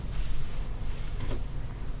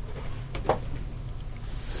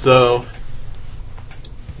So,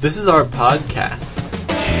 this is our podcast.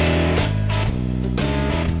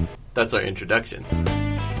 That's our introduction.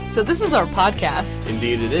 So this is our podcast.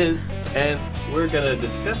 Indeed it is. And we're going to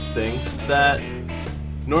discuss things that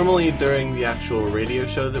normally during the actual radio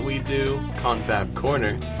show that we do, Confab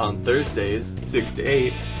Corner, on Thursdays, 6 to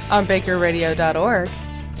 8, on bakerradio.org,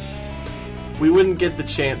 we wouldn't get the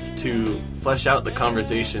chance to flesh out the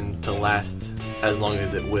conversation to last as long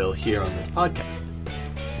as it will here on this podcast.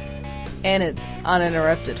 And it's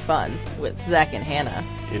uninterrupted fun with Zac and Hannah.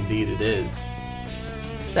 Indeed it is.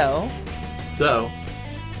 So,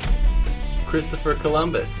 Christopher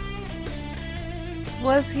Columbus.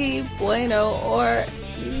 Was he bueno or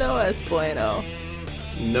no es bueno?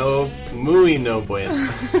 No, muy no bueno.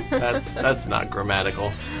 That's not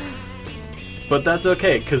grammatical. But that's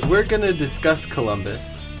okay, because we're going to discuss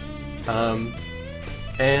Columbus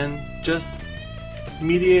and just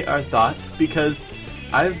mediate our thoughts, because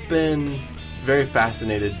I've been very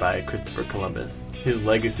fascinated by Christopher Columbus, his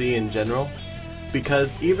legacy in general,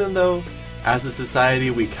 because even though as a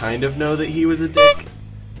society we kind of know that he was a dick,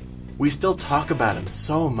 we still talk about him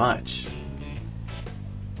so much.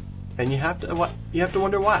 And you have to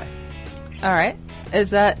wonder why. All right. Is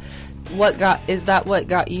that what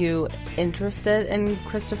got you interested in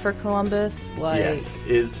Christopher Columbus?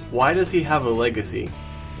 Yes. Why does he have a legacy?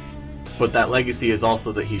 But that legacy is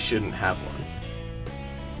also that he shouldn't have one.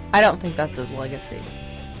 I don't think that's his legacy.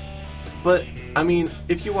 But, I mean,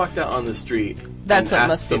 if you walked out on the street that's and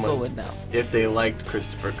what asked most people would know. If they liked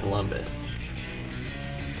Christopher Columbus.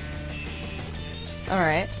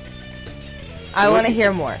 Alright. I want to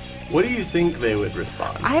hear more. What do you think they would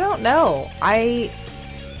respond? I don't know. I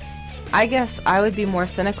guess I would be more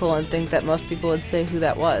cynical and think that most people would say who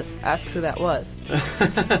that was. Ask who that was.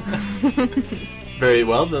 Very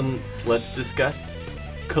well, then let's discuss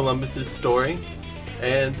Columbus's story.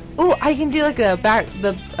 And I can do like a back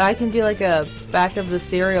of the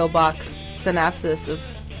cereal box synopsis of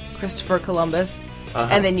Christopher Columbus,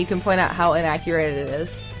 and then you can point out how inaccurate it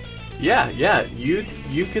is. Yeah.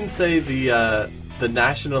 You can say the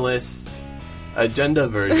nationalist agenda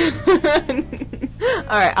version. All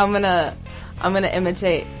right, I'm gonna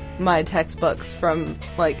imitate my textbooks from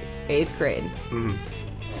like 8th grade. Mm-hmm.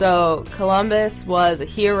 So Columbus was a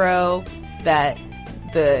hero that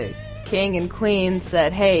the king and queen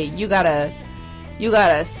said, "Hey, you gotta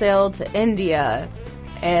sail to India,"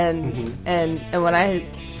 and when I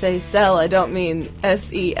say sail, I don't mean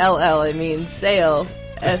SELL, I mean sail,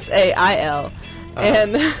 SAIL,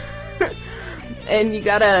 and you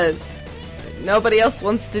gotta. Nobody else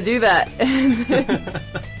wants to do that,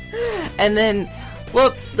 and then,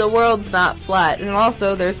 whoops, the world's not flat, and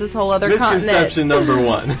also there's this whole other misconception continent. Number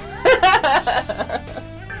one.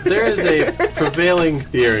 There is a prevailing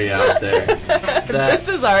theory out there that... This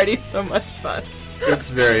is already so much fun. It's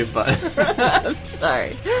very fun. I'm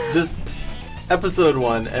sorry. Just episode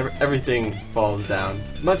 1, everything falls down.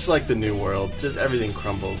 Much like the New World, just everything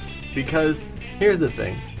crumbles. Because, here's the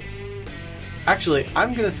thing. Actually,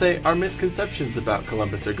 I'm going to say our misconceptions about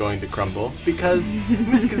Columbus are going to crumble, because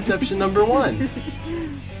misconception number 1.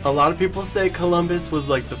 A lot of people say Columbus was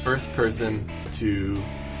like the first person to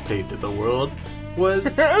state that the world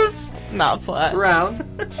was not flat, round,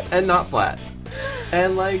 and not flat.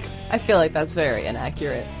 And like, I feel like that's very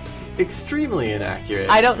inaccurate. It's extremely inaccurate.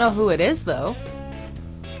 I don't know who it is though.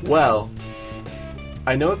 Well,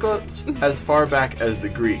 I know it goes as far back as the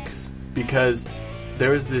Greeks, because there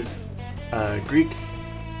was this Greek,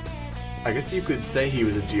 I guess you could say he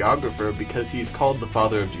was a geographer, because he's called the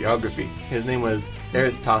father of geography. His name was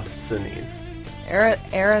Eratosthenes.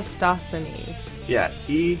 Eratosthenes. Yeah,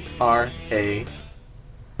 E-R-A...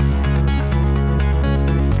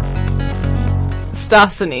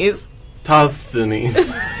 Stosthenes.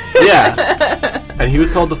 Yeah. And he was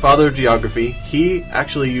called the father of geography. He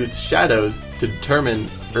actually used shadows to determine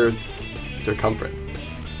Earth's circumference.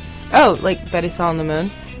 Oh, like that he saw on the moon?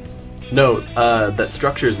 No, that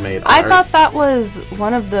structure's made on I Earth. thought that was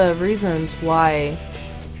one of the reasons why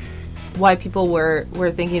people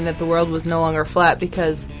were thinking that the world was no longer flat,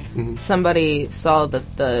 because somebody saw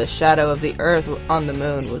that the shadow of the Earth on the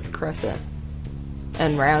moon was crescent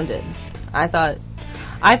and rounded. I thought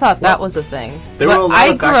that was a thing. There were a lot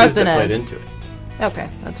of factors that played into it. Okay,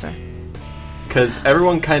 that's fair. Because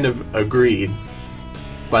everyone kind of agreed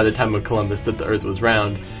by the time of Columbus that the Earth was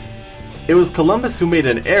round. It was Columbus who made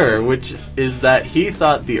an error, which is that he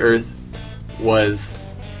thought the Earth was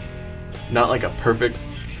not like a perfect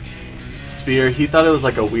sphere. He thought it was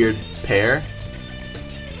like a weird pear.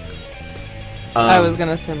 I was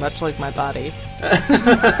gonna say much like my body.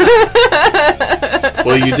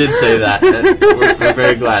 Well, you did say that. We're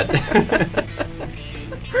very glad.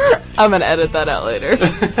 I'm gonna edit that out later.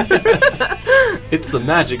 It's the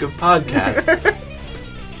magic of podcasts.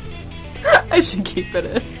 I should keep it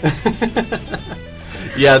in.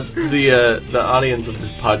 Yeah, the audience of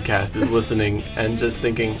this podcast is listening and just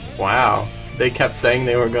thinking, wow, they kept saying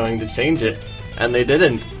they were going to change it, and they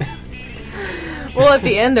didn't. Well, at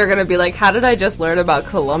the end, they're going to be like, how did I just learn about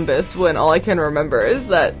Columbus when all I can remember is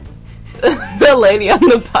that the lady on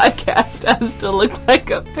the podcast has to look like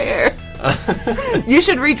a pear? You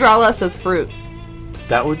should redraw us as fruit.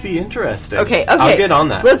 That would be interesting. Okay. I'll get on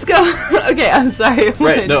that. Let's go. Okay, I'm sorry. I'm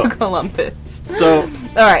Right, no. do Columbus. So...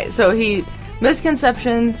 Alright, so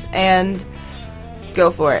misconceptions and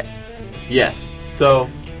go for it. Yes. So,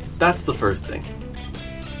 that's the first thing.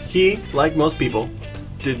 He, like most people,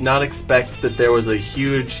 did not expect that there was a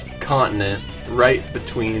huge continent right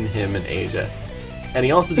between him and Asia. And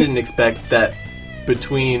he also didn't expect that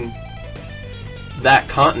between that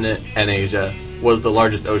continent and Asia was the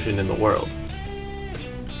largest ocean in the world.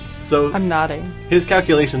 So I'm nodding. His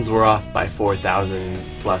calculations were off by 4,000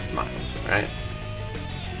 plus miles, right?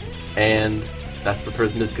 And that's the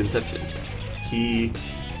first misconception. He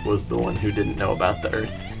was the one who didn't know about the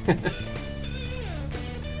Earth.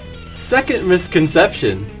 Second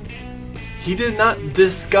misconception. He did not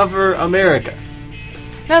discover America.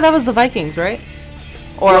 No, that was the Vikings, right?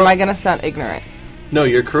 Or am I going to sound ignorant? No,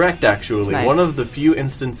 you're correct, actually. Nice. One of the few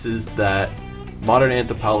instances that modern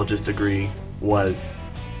anthropologists agree was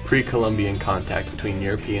pre-Columbian contact between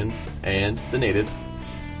Europeans and the natives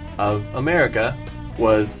of America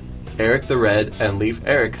was Eric the Red and Leif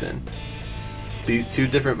Erikson. These two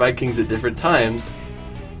different Vikings at different times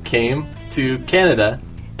came to Canada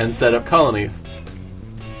and set up colonies.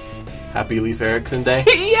 Happy Leif Erikson Day.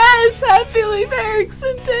 Yes, happy Leif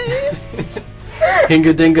Erikson Day.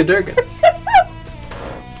 Hinga dinga durga.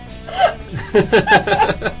 Can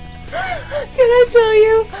I tell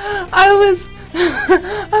you,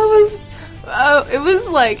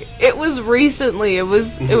 it was recently. It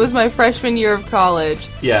was my freshman year of college.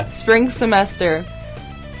 Yeah. Spring semester.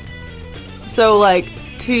 So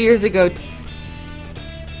 2 years ago,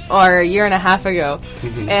 or a year and a half ago,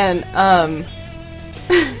 and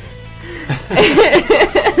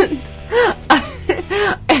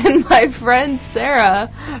and my friend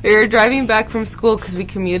Sarah, we were driving back from school because we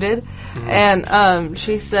commuted, and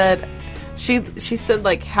she said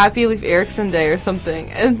Happy Leif Erikson Day or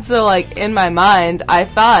something, and so in my mind I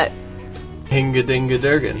thought Hinga dinga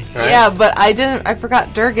durgan, right? Yeah, but I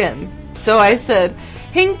forgot Durgan, so I said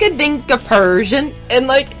Hinka dinka Persian, and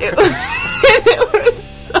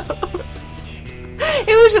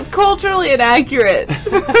it was just culturally inaccurate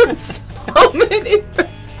from so many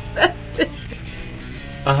perspectives.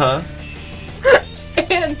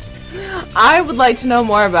 And I would like to know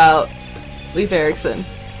more about Leif Erikson.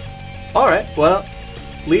 Alright, well,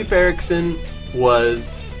 Leif Erikson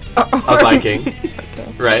was a Viking,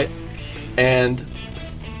 Okay. right? And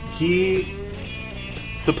he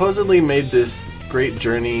supposedly made this great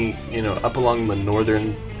journey, up along the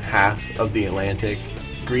northern half of the Atlantic,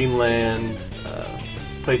 Greenland,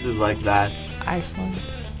 places like that. Iceland.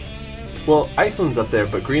 Well, Iceland's up there,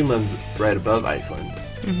 but Greenland's right above Iceland.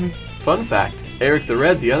 Mm-hmm. Fun fact, Eric the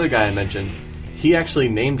Red, the other guy I mentioned, he actually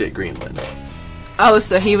named it Greenland. Oh,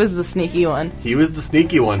 so he was the sneaky one. He was the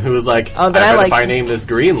sneaky one who was like, Oh, I then bet I like if I him. name this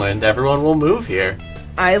Greenland, everyone will move here.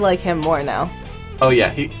 I like him more now. Oh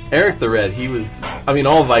yeah, Eric the Red,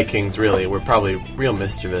 all Vikings really were probably real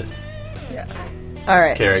mischievous Yeah.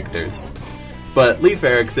 Alright. characters. But Leif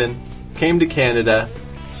Erikson came to Canada,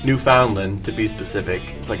 Newfoundland to be specific.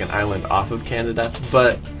 It's like an island off of Canada,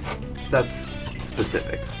 but that's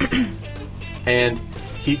specifics. And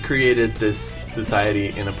he created this society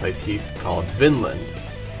in a place he called Vinland.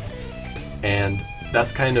 And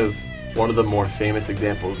that's kind of one of the more famous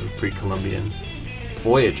examples of pre-Columbian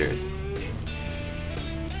voyagers.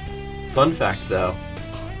 Fun fact though,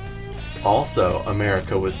 also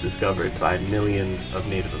America was discovered by millions of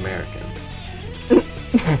Native Americans.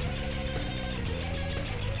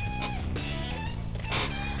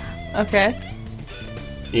 Okay.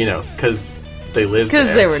 Because they lived there.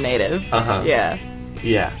 Because they were native. Uh-huh. Yeah.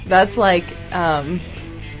 Yeah. That's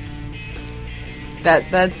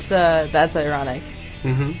that's ironic.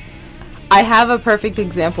 Mm-hmm. I have a perfect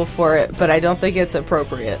example for it, but I don't think it's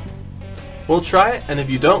appropriate. We'll try it, and if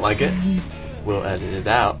you don't like it, we'll edit it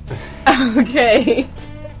out. Okay.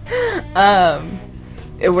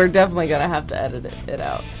 We're definitely gonna have to edit it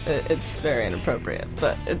out. It's very inappropriate,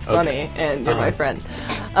 but it's funny, and you're my friend.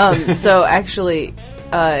 So actually,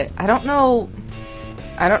 I don't know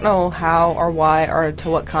how or why or to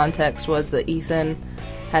what context was that Ethan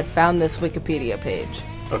had found this Wikipedia page.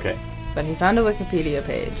 Okay. But he found a Wikipedia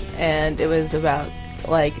page, and it was about,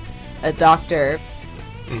 like, a doctor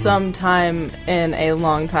sometime in a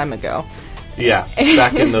long time ago. Yeah,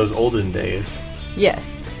 back in those olden days.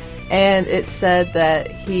 Yes. And it said that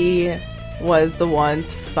he was the one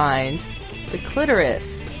to find the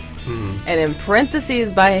clitoris. And in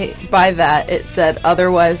parentheses by that, it said,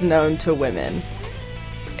 otherwise known to women.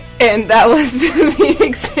 And that was the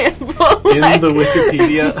example. In the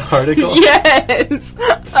Wikipedia article? Yes!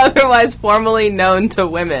 Otherwise formally known to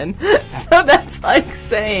women. So that's like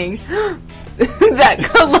saying that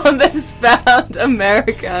Columbus found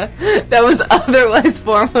America that was otherwise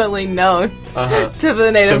formerly known to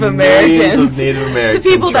the Native Americans. Of Native American to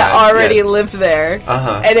people tribes, that already lived there.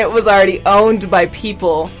 And it was already owned by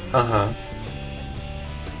people.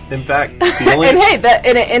 In fact, the only...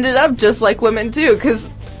 and it ended up just like women too,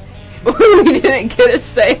 because we didn't get a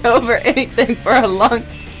say over anything for a long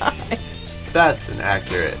time. That's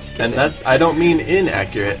inaccurate. And that, I don't mean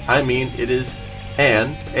inaccurate, I mean it is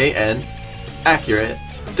an accurate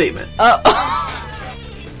statement.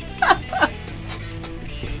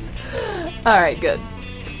 Alright, good.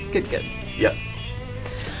 Good. Yep.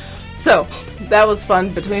 So, that was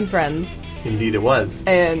fun between friends. Indeed it was.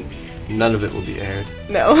 And none of it will be aired.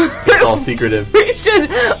 No. It's all secretive. We should...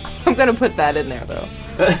 I'm gonna put that in there, though.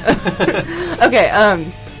 Okay,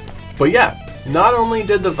 But yeah, not only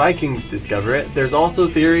did the Vikings discover it, there's also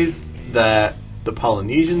theories that the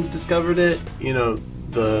Polynesians discovered it. You know,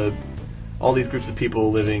 all these groups of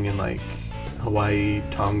people living in, like, Hawaii,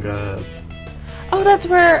 Tonga. Oh, that's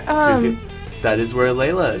where, that is where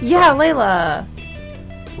Layla is yeah, from. Layla.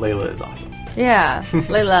 Layla is awesome. Yeah,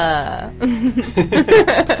 Layla.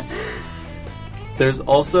 There's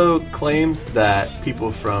also claims that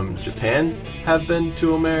people from Japan have been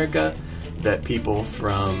to America, that people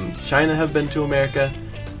from China have been to America,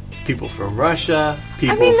 people from Russia,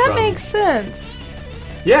 people that makes sense.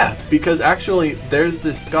 Yeah, because actually there's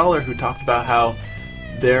this scholar who talked about how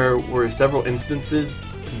there were several instances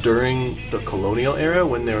during the colonial era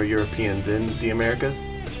when there were Europeans in the Americas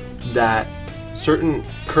that certain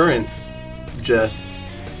currents just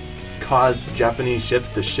caused Japanese ships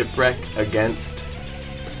to shipwreck against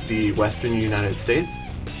the western United States,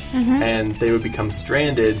 and they would become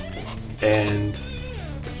stranded and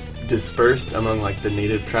dispersed among, like, the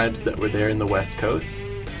native tribes that were there in the west coast,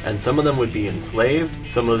 and some of them would be enslaved,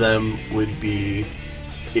 some of them would be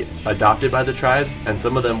adopted by the tribes, and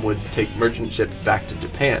some of them would take merchant ships back to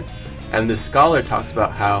Japan. And this scholar talks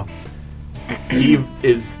about how he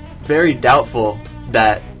is very doubtful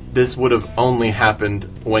that this would have only happened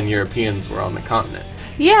when Europeans were on the continent.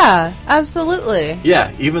 Yeah, absolutely.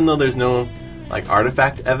 Yeah, even though there's no, like,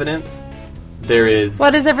 artifact evidence, there is...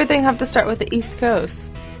 Why does everything have to start with the East Coast?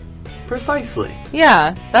 Precisely.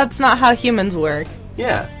 Yeah, that's not how humans work.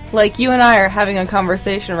 Yeah. Like, you and I are having a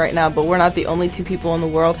conversation right now, but we're not the only two people in the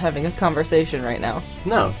world having a conversation right now.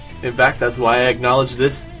 No. In fact, that's why I acknowledge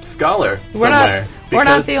this scholar we're somewhere. We're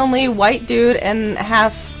not the only white dude and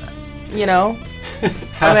half,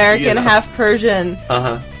 American, half Persian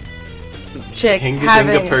chick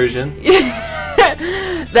having... Persian.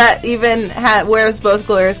 that even wears both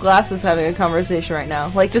glorious glasses having a conversation right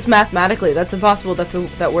now. Like, just mathematically, that's impossible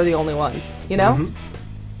that we're the only ones, you know? Cool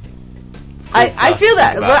I feel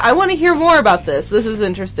that. But I want to hear more about this. This is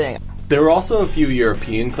interesting. There were also a few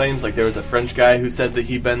European claims. Like, there was a French guy who said that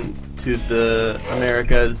he'd been to the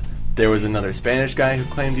Americas. There was another Spanish guy who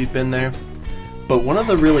claimed he'd been there. But one of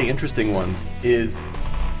the really interesting ones is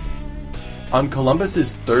on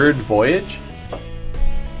Columbus's third voyage,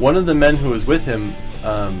 one of the men who was with him,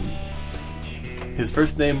 his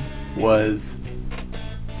first name was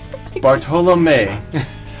Bartolome.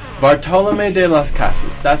 Bartolome de las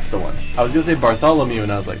Casas. That's the one. I was going to say Bartholomew,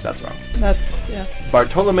 and I was like, that's wrong. Yeah.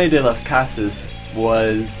 Bartolome de las Casas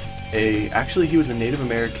was actually he was a Native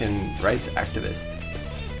American rights activist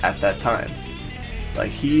at that time.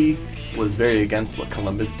 Like, he was very against what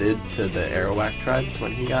Columbus did to the Arawak tribes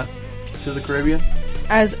when he got to the Caribbean.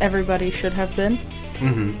 As everybody should have been.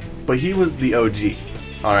 Mm-hmm. But he was the OG,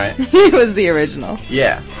 alright? He was the original.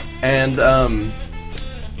 Yeah. And,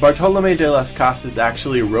 Bartolome de las Casas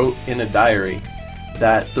actually wrote in a diary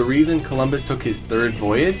that the reason Columbus took his third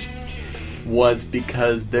voyage was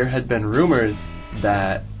because there had been rumors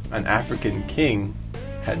that an African king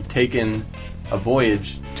had taken a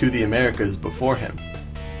voyage to the Americas before him.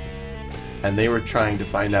 And they were trying to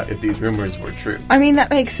find out if these rumors were true. I mean, that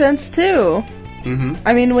makes sense too. Mm-hmm.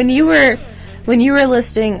 I mean, when you were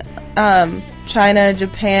listing China,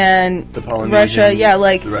 Japan, the Polynesians, Russia, yeah,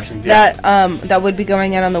 like the Russians, yeah. that would be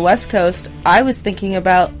going in on the West Coast. I was thinking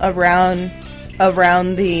about around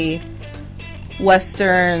around the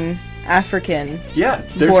Western African Yeah,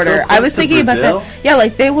 they're border. so close I was to thinking Brazil, about that. Yeah,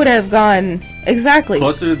 like they would have gone exactly.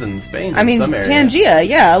 closer than Spain. I in mean, some areas. Pangea.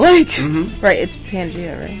 Yeah, like Mhm. right. It's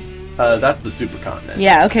Pangea, right? That's the supercontinent.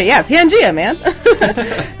 Yeah. Okay. Yeah, Pangea, man.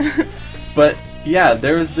 But yeah,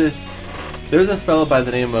 there was this fellow by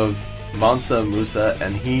the name of Mansa Musa,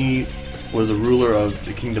 and he was a ruler of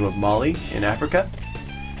the Kingdom of Mali in Africa.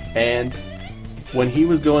 And when he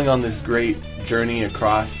was going on this great journey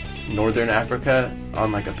across northern Africa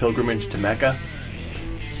on like a pilgrimage to Mecca,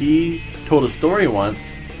 he told a story once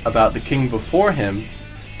about the king before him,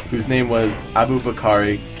 whose name was Abu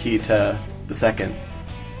Bakari Keita II.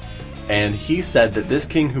 And he said that this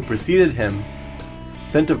king who preceded him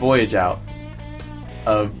sent a voyage out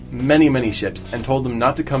of many, many ships and told them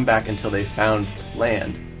not to come back until they found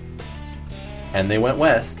land. And they went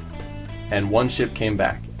west, and one ship came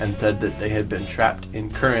back and said that they had been trapped in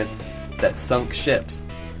currents that sunk ships,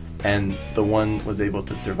 and the one was able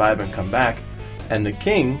to survive and come back, and the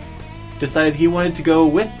king decided he wanted to go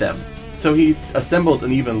with them. So he assembled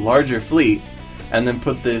an even larger fleet, and then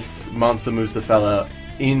put this Mansa Musa fella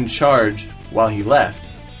in charge while he left,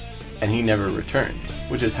 and he never returned,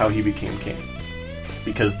 which is how he became king.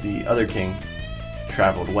 Because the other king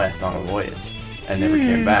traveled west on a voyage and never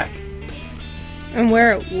came back. And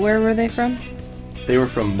where were they from? They were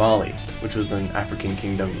from Mali, which was an African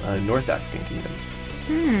kingdom, a North African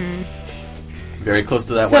kingdom. Very close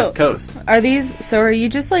to that So- west coast. Are you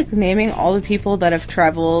just like naming all the people that have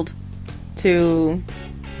traveled to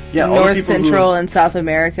Yeah, all the North, people Central, and South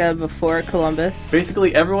America before Columbus?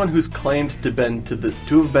 basically everyone who's claimed to have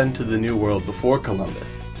been to the New World before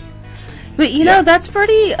Columbus. But you know, that's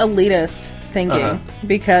pretty elitist thinking, Uh-huh.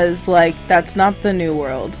 because like that's not the New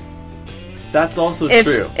World. That's also If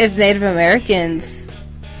true. if Native Americans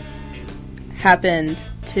happened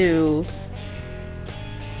to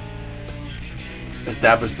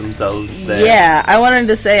Establish themselves there. yeah, I wanted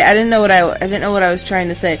to say I didn't know what I was trying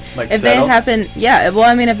to say. Like if they settle? had happened, yeah. Well,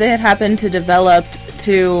 I mean, if they had happened to develop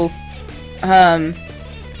to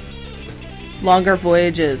longer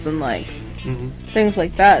voyages and like Mhm. things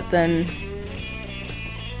like that, then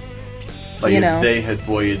Like you if know. they had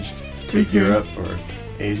voyaged to Europe or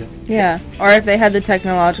Asia. yeah, or if they had the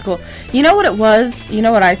technological, you know what it was? You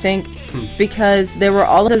know what I think? Because they were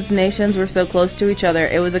all of those nations were so close to each other,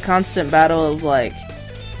 it was a constant battle of like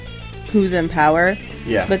who's in power.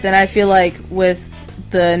 Yeah. But then I feel like with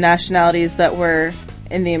the nationalities that were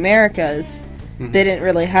in the Americas, they didn't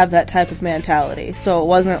really have that type of mentality. So it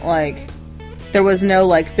wasn't like there was no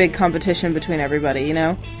like big competition between everybody, you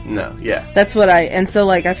know? No, yeah. That's what and so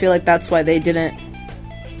like I feel like that's why they didn't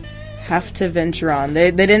have to venture on.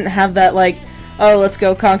 They didn't have that like, oh, let's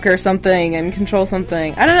go conquer something and control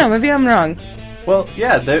something. I don't know, maybe I'm wrong. Well,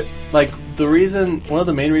 yeah, one of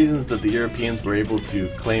the main reasons that the Europeans were able to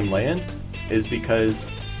claim land is because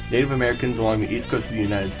Native Americans along the east coast of the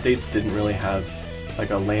United States didn't really have like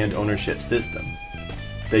a land ownership system.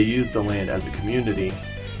 They used the land as a community.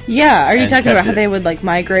 Yeah, are you And talking kept about how it. they would like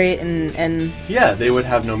migrate and Yeah, they would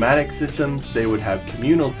have nomadic systems, they would have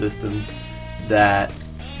communal systems that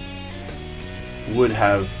would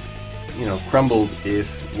have, crumbled if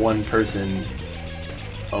one person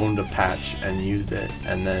owned a patch and used it,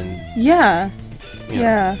 and then, yeah. you know.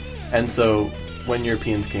 Yeah. And so when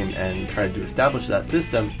Europeans came and tried to establish that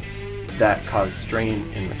system, that caused strain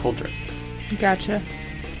in the culture. Gotcha.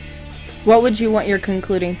 What would you want your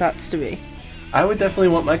concluding thoughts to be? I would definitely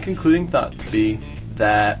want my concluding thought to be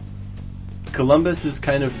that Columbus is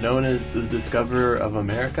kind of known as the discoverer of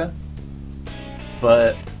America,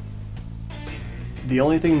 but the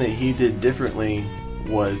only thing that he did differently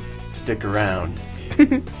was stick around.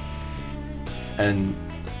 And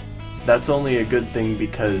that's only a good thing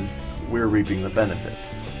because we're reaping the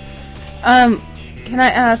benefits. Can I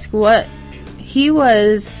ask what he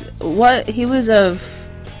was of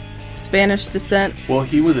Spanish descent? Well,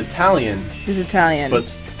 he was Italian, He's Italian. but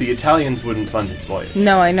the Italians wouldn't fund his voyage.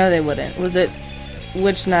 No, I know they wouldn't. Was it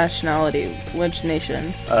which nationality? Which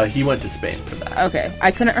nation? He went to Spain for that. Okay. I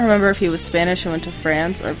couldn't remember if he was Spanish and went to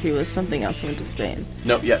France or if he was something else and went to Spain.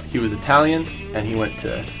 No, yeah, he was Italian, and he went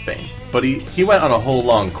to Spain. But he went on a whole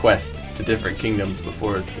long quest to different kingdoms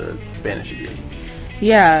before the Spanish agreed.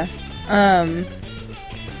 Yeah.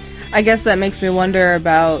 I guess that makes me wonder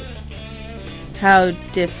about how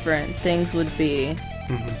different things would be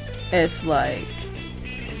if, like...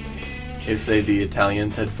 If, say, the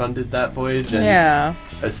Italians had funded that voyage and Yeah.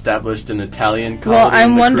 established an Italian colony Well,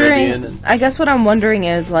 I'm in the wondering... Caribbean. And, I guess what I'm wondering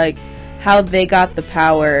is, like, how they got the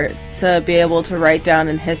power to be able to write down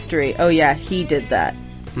in history, oh yeah, he did that.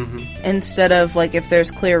 Instead of, like, if there's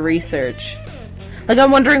clear research Like,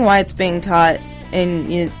 I'm wondering why it's being taught in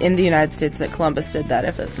the United States that Columbus did that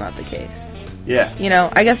if it's not the case. Yeah. You know,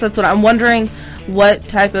 I guess that's what I'm wondering. What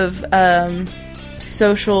type of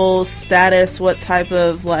social status, what type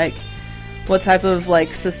of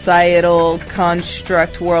societal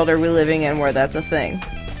construct world are we living in where that's a thing?